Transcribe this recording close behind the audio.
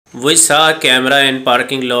We saw a camera in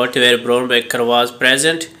parking lot where Bron Breakker was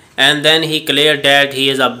present, and then he cleared that he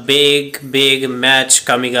is a big match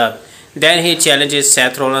coming up. Then he challenges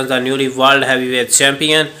Seth Rollins, the newly World Heavyweight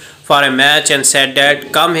Champion, for a match and said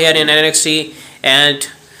that come here in NXT and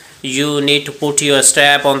you need to put your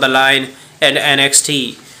strap on the line at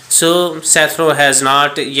NXT. So Seth Rollins has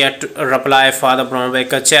not yet replied for the Bron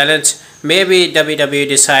Breakker challenge. Maybe WWE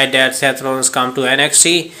decide that Seth Rollins come to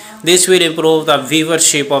NXT. This will improve the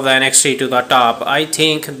viewership of the NXT to the top. I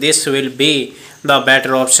think this will be the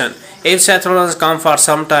better option. If Seth Rollins come for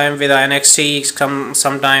some time with the NXT, come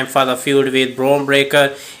sometime for the feud with Bron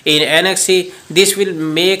Breakker in NXT, this will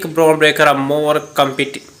make Bron Breakker a more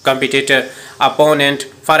competitive opponent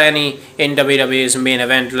for any in WWE's main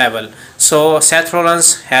event level. So Seth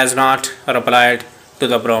Rollins has not replied to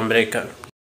the Bron Breakker.